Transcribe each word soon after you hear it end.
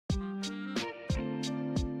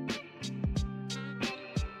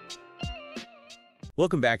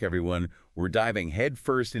Welcome back, everyone. We're diving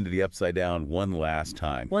headfirst into the Upside Down one last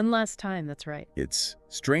time. One last time, that's right. It's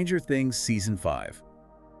Stranger Things Season 5,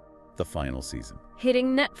 the final season.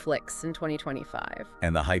 Hitting Netflix in 2025.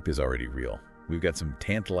 And the hype is already real. We've got some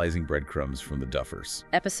tantalizing breadcrumbs from the Duffers.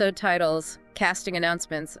 Episode titles, casting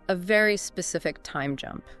announcements, a very specific time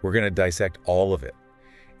jump. We're going to dissect all of it,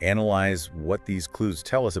 analyze what these clues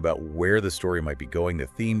tell us about where the story might be going, the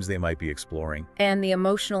themes they might be exploring. And the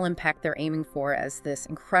emotional impact they're aiming for as this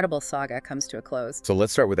incredible saga comes to a close. So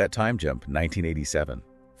let's start with that time jump, 1987.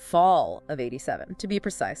 Fall of 87, to be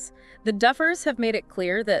precise. The Duffers have made it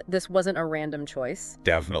clear that this wasn't a random choice.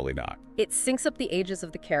 Definitely not. It syncs up the ages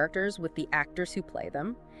of the characters with the actors who play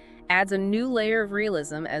them, adds a new layer of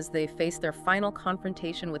realism as they face their final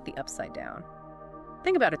confrontation with the Upside Down.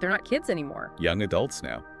 Think about it, they're not kids anymore. Young adults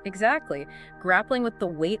now. Exactly. Grappling with the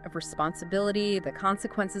weight of responsibility, the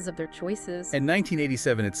consequences of their choices. And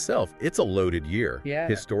 1987 itself, it's a loaded year. Yeah.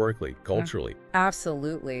 Historically, culturally.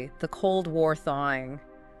 Absolutely. The Cold War thawing,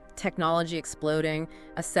 technology exploding,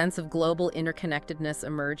 a sense of global interconnectedness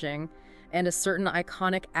emerging, and a certain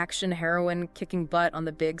iconic action heroine kicking butt on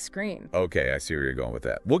the big screen. Okay, I see where you're going with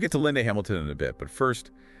that. We'll get to Linda Hamilton in a bit, but first,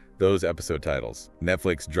 those episode titles.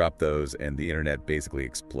 Netflix dropped those, and the internet basically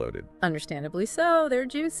exploded. Understandably so, they're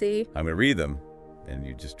juicy. I'm going to read them, and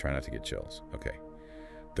you just try not to get chills. Okay.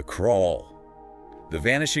 The Crawl. The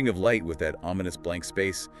Vanishing of Light with that ominous blank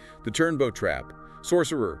space. The Turnbow Trap.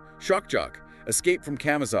 Sorcerer. Shock Jock. Escape from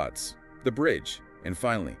Camazotz. The Bridge. And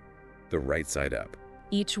finally, The Right Side Up.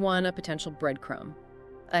 Each one a potential breadcrumb.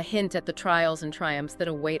 A hint at the trials and triumphs that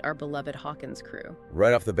await our beloved Hawkins crew.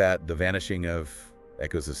 Right off the bat, the vanishing of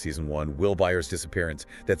echoes of Season 1, Will Byers' disappearance,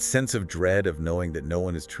 that sense of dread of knowing that no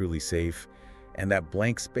one is truly safe, and that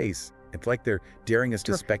blank space. It's like they're daring us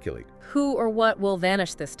to speculate. Who or what will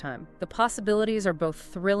vanish this time? The possibilities are both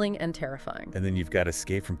thrilling and terrifying. And then you've got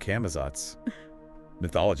Escape from Camazotz.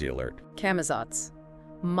 Mythology alert. Camazotz,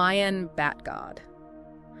 Mayan bat god,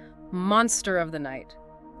 monster of the night,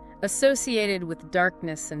 associated with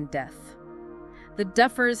darkness and death. The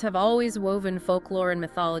Duffers have always woven folklore and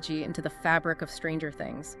mythology into the fabric of Stranger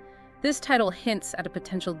Things. This title hints at a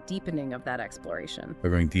potential deepening of that exploration. We're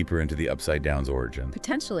going deeper into the Upside Down's origin.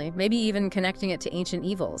 Potentially, maybe even connecting it to ancient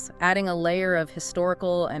evils, adding a layer of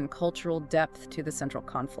historical and cultural depth to the central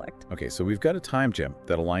conflict. Okay, so we've got a time jump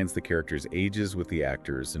that aligns the characters' ages with the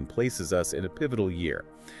actors and places us in a pivotal year.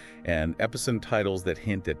 And episode titles that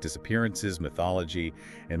hint at disappearances, mythology,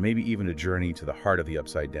 and maybe even a journey to the heart of the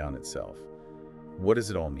Upside Down itself. What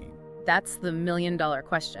does it all mean? That's the million-dollar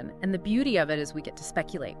question. And the beauty of it is we get to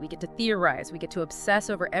speculate, we get to theorize, we get to obsess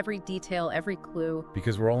over every detail, every clue.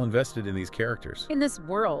 Because we're all invested in these characters. In this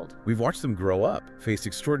world. We've watched them grow up, faced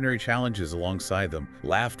extraordinary challenges alongside them,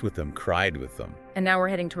 laughed with them, cried with them. And now we're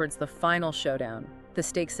heading towards the final showdown. The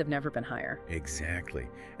stakes have never been higher. Exactly.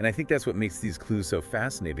 And I think that's what makes these clues so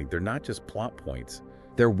fascinating. They're not just plot points.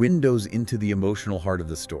 They're windows into the emotional heart of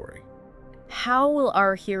the story. How will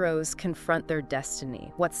our heroes confront their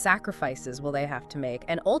destiny? What sacrifices will they have to make?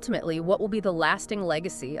 And ultimately, what will be the lasting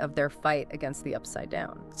legacy of their fight against the Upside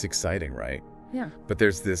Down? It's exciting, right? Yeah. But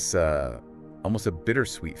there's this almost a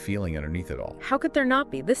bittersweet feeling underneath it all. How could there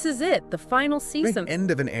not be? This is it, the final season. The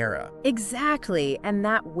end of an era. Exactly. And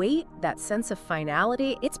that weight, that sense of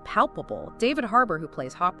finality, it's palpable. David Harbour, who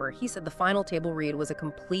plays Hopper, he said the final table read was a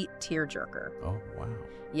complete tearjerker. Oh, wow.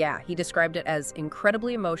 Yeah, he described it as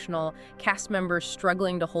incredibly emotional, cast members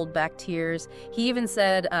struggling to hold back tears. He even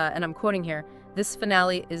said, and I'm quoting here, "This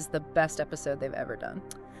finale is the best episode they've ever done."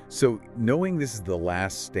 So, knowing this is the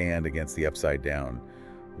last stand against the Upside Down,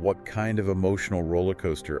 what kind of emotional roller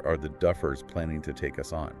coaster are the Duffers planning to take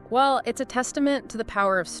us on? Well, it's a testament to the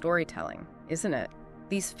power of storytelling, isn't it?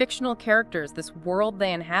 These fictional characters, this world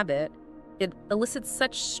they inhabit, it elicits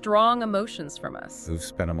such strong emotions from us. We've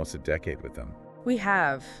spent almost a decade with them. We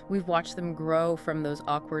have. We've watched them grow from those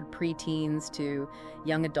awkward preteens to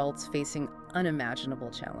young adults facing unimaginable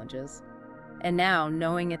challenges. And now,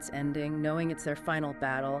 knowing it's ending, knowing it's their final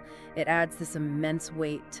battle, it adds this immense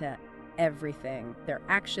weight to everything. Their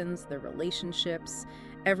actions, their relationships,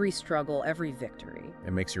 every struggle, every victory.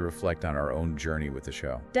 It makes you reflect on our own journey with the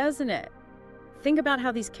show. Doesn't it? Think about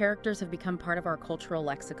how these characters have become part of our cultural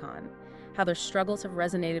lexicon, how their struggles have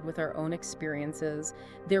resonated with our own experiences.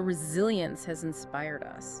 Their resilience has inspired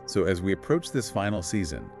us. So as we approach this final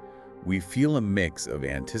season, we feel a mix of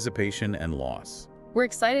anticipation and loss. We're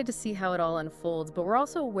excited to see how it all unfolds, but we're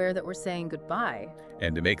also aware that we're saying goodbye.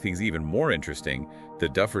 And to make things even more interesting, the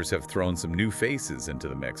Duffers have thrown some new faces into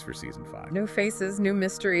the mix for season 5. New faces, new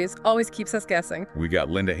mysteries, always keeps us guessing. We got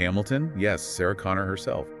Linda Hamilton, yes, Sarah Connor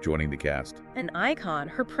herself, joining the cast. An icon,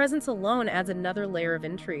 her presence alone adds another layer of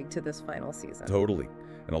intrigue to this final season. Totally.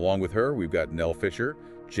 And along with her, we've got Nell Fisher,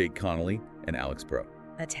 Jake Connolly, and Alex Bro.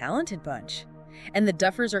 A talented bunch. And the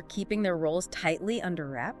Duffers are keeping their roles tightly under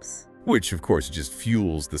wraps? Which, of course, just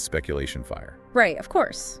fuels the speculation fire. Right, of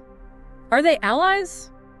course. Are they allies?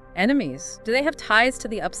 Enemies? Do they have ties to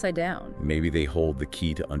the Upside Down? Maybe they hold the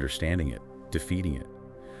key to understanding it, defeating it.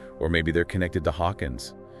 Or maybe they're connected to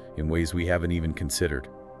Hawkins in ways we haven't even considered,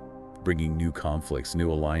 bringing new conflicts,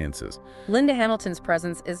 new alliances. Linda Hamilton's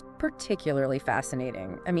presence is particularly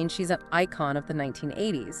fascinating. I mean, she's an icon of the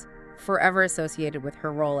 1980s, forever associated with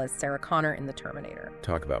her role as Sarah Connor in The Terminator.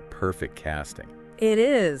 Talk about perfect casting. It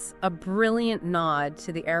is a brilliant nod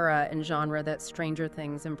to the era and genre that Stranger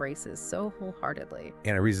Things embraces so wholeheartedly.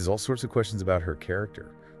 And it raises all sorts of questions about her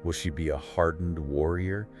character. Will she be a hardened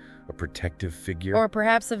warrior, a protective figure? Or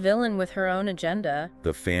perhaps a villain with her own agenda.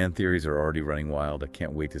 The fan theories are already running wild. I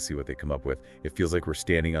can't wait to see what they come up with. It feels like we're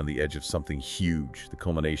standing on the edge of something huge, the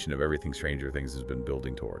culmination of everything Stranger Things has been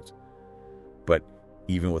building towards. But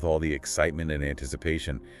even with all the excitement and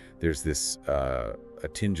anticipation, there's this a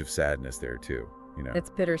tinge of sadness there too. You know? It's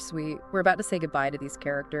bittersweet. We're about to say goodbye to these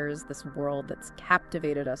characters, this world that's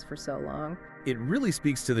captivated us for so long. It really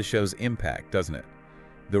speaks to the show's impact, doesn't it?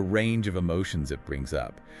 The range of emotions it brings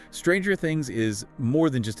up. Stranger Things is more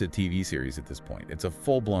than just a TV series at this point. It's a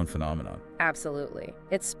full-blown phenomenon. Absolutely.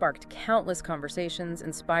 It's sparked countless conversations,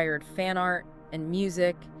 inspired fan art and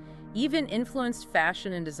music, even influenced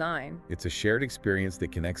fashion and design. It's a shared experience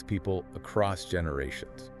that connects people across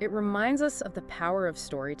generations. It reminds us of the power of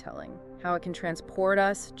storytelling, how it can transport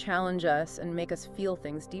us, challenge us, and make us feel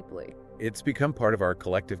things deeply. It's become part of our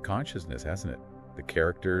collective consciousness, hasn't it? The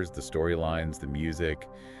characters, the storylines, the music,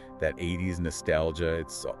 that 80s nostalgia,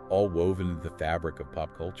 it's all woven into the fabric of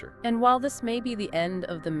pop culture. And while this may be the end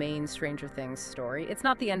of the main Stranger Things story, it's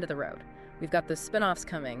not the end of the road. We've got those spin-offs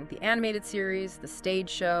coming, the animated series, the stage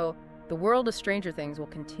show. The world of Stranger Things will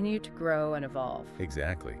continue to grow and evolve.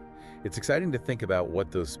 Exactly. It's exciting to think about what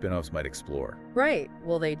those spin-offs might explore. Right.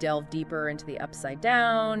 Will they delve deeper into the Upside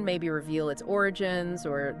Down, maybe reveal its origins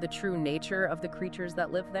or the true nature of the creatures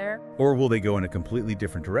that live there? Or will they go in a completely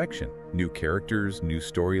different direction? New characters, new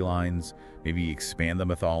storylines, maybe expand the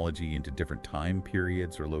mythology into different time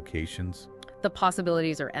periods or locations? The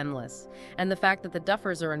possibilities are endless, and the fact that the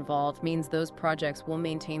Duffers are involved means those projects will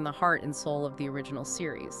maintain the heart and soul of the original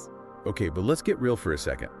series. Okay, but let's get real for a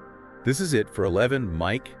second. This is it for 11,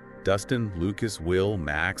 Mike, Dustin, Lucas, Will,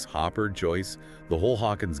 Max, Hopper, Joyce, the whole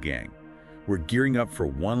Hawkins gang. We're gearing up for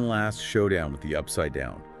one last showdown with the Upside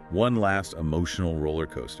Down, one last emotional roller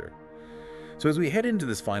coaster. So as we head into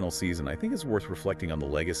this final season, I think it's worth reflecting on the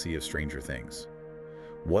legacy of Stranger Things.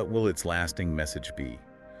 What will its lasting message be?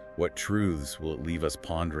 What truths will it leave us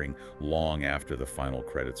pondering long after the final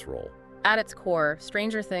credits roll? At its core,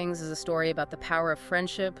 Stranger Things is a story about the power of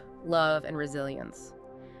friendship, love, and resilience,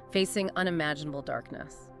 facing unimaginable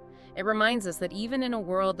darkness. It reminds us that even in a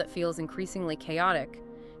world that feels increasingly chaotic,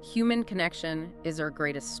 human connection is our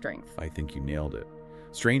greatest strength. I think you nailed it.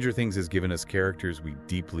 Stranger Things has given us characters we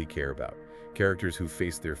deeply care about, characters who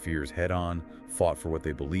faced their fears head-on, fought for what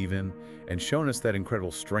they believe in, and shown us that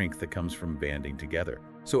incredible strength that comes from banding together.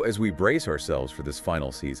 So as we brace ourselves for this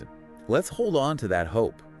final season, let's hold on to that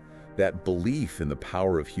hope, that belief in the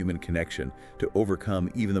power of human connection to overcome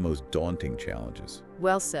even the most daunting challenges.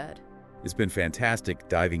 Well said. It's been fantastic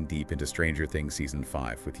diving deep into Stranger Things Season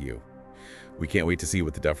 5 with you. We can't wait to see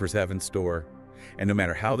what the Duffers have in store. And no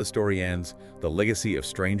matter how the story ends, the legacy of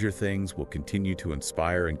Stranger Things will continue to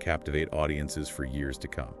inspire and captivate audiences for years to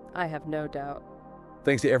come. I have no doubt.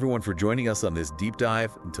 Thanks to everyone for joining us on this deep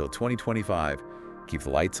dive until 2025. Keep the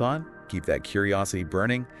lights on, keep that curiosity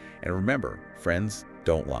burning, and remember, friends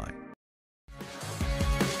don't lie.